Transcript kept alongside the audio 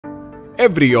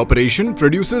Every operation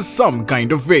produces some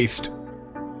kind of waste.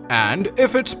 And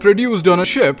if it's produced on a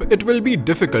ship, it will be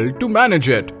difficult to manage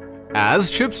it, as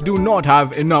ships do not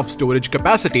have enough storage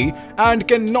capacity and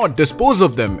cannot dispose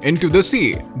of them into the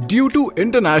sea due to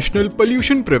international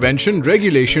pollution prevention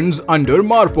regulations under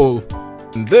MARPOL.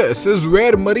 This is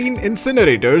where marine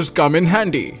incinerators come in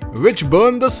handy, which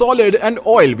burn the solid and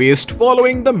oil waste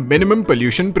following the minimum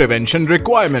pollution prevention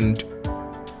requirement.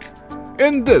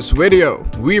 In this video,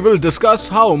 we will discuss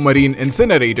how marine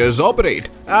incinerators operate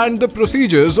and the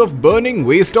procedures of burning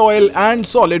waste oil and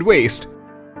solid waste.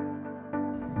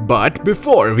 But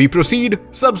before we proceed,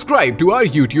 subscribe to our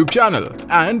YouTube channel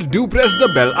and do press the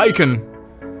bell icon.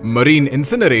 Marine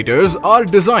incinerators are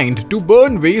designed to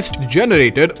burn waste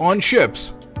generated on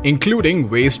ships,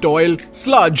 including waste oil,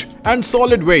 sludge, and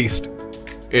solid waste.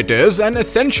 It is an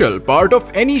essential part of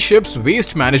any ship's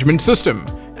waste management system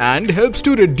and helps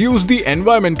to reduce the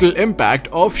environmental impact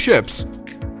of ships.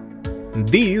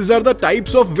 These are the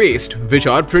types of waste which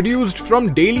are produced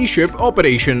from daily ship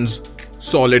operations.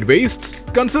 Solid wastes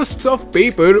consists of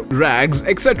paper, rags,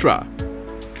 etc.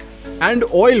 And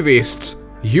oil wastes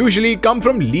usually come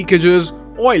from leakages,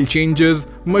 oil changes,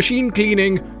 machine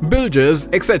cleaning, bilges,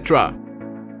 etc.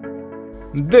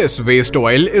 This waste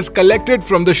oil is collected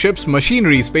from the ship's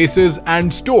machinery spaces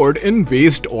and stored in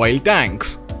waste oil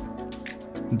tanks.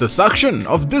 The suction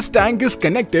of this tank is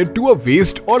connected to a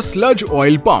waste or sludge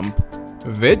oil pump,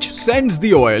 which sends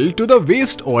the oil to the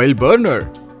waste oil burner.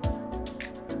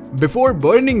 Before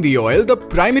burning the oil, the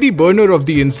primary burner of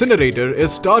the incinerator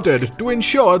is started to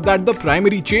ensure that the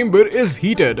primary chamber is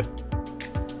heated.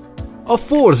 A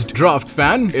forced draft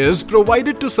fan is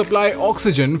provided to supply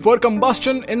oxygen for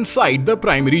combustion inside the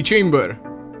primary chamber.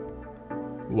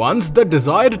 Once the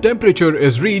desired temperature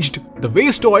is reached, the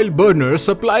waste oil burner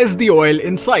supplies the oil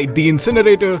inside the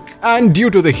incinerator, and due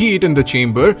to the heat in the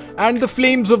chamber and the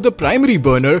flames of the primary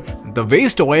burner, the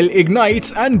waste oil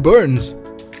ignites and burns.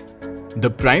 The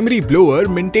primary blower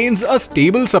maintains a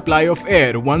stable supply of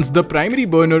air once the primary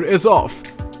burner is off,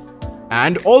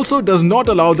 and also does not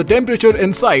allow the temperature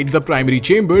inside the primary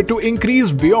chamber to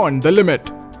increase beyond the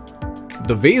limit.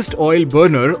 The waste oil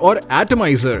burner or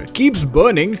atomizer keeps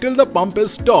burning till the pump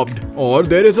is stopped or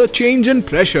there is a change in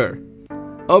pressure.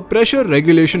 A pressure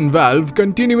regulation valve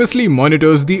continuously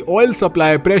monitors the oil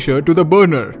supply pressure to the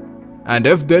burner, and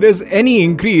if there is any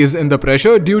increase in the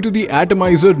pressure due to the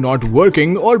atomizer not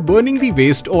working or burning the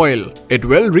waste oil, it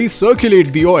will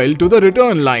recirculate the oil to the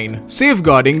return line,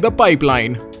 safeguarding the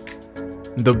pipeline.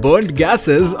 The burnt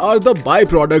gases are the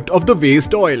byproduct of the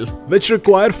waste oil, which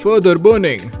require further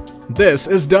burning. This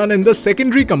is done in the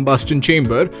secondary combustion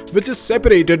chamber, which is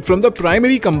separated from the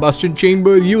primary combustion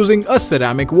chamber using a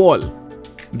ceramic wall.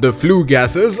 The flue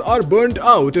gases are burnt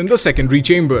out in the secondary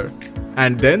chamber,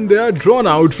 and then they are drawn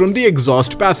out from the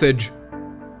exhaust passage.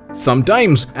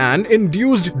 Sometimes an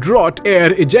induced draught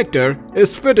air ejector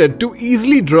is fitted to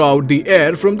easily draw out the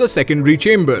air from the secondary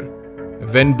chamber.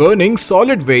 When burning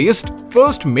solid waste,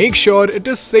 first make sure it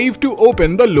is safe to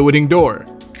open the loading door.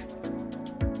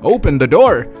 Open the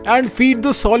door and feed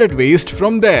the solid waste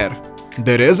from there.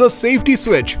 There is a safety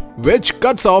switch which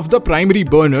cuts off the primary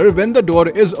burner when the door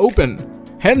is open.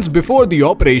 Hence, before the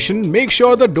operation, make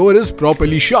sure the door is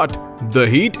properly shut. The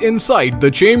heat inside the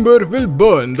chamber will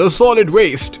burn the solid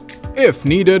waste. If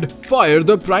needed, fire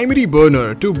the primary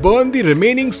burner to burn the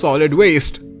remaining solid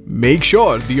waste. Make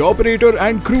sure the operator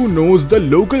and crew knows the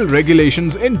local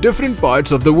regulations in different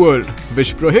parts of the world,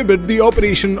 which prohibit the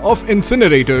operation of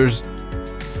incinerators.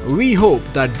 We hope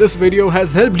that this video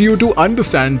has helped you to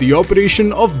understand the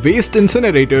operation of waste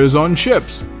incinerators on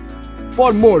ships.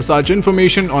 For more such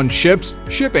information on ships,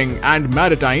 shipping and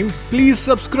maritime, please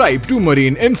subscribe to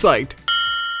Marine Insight.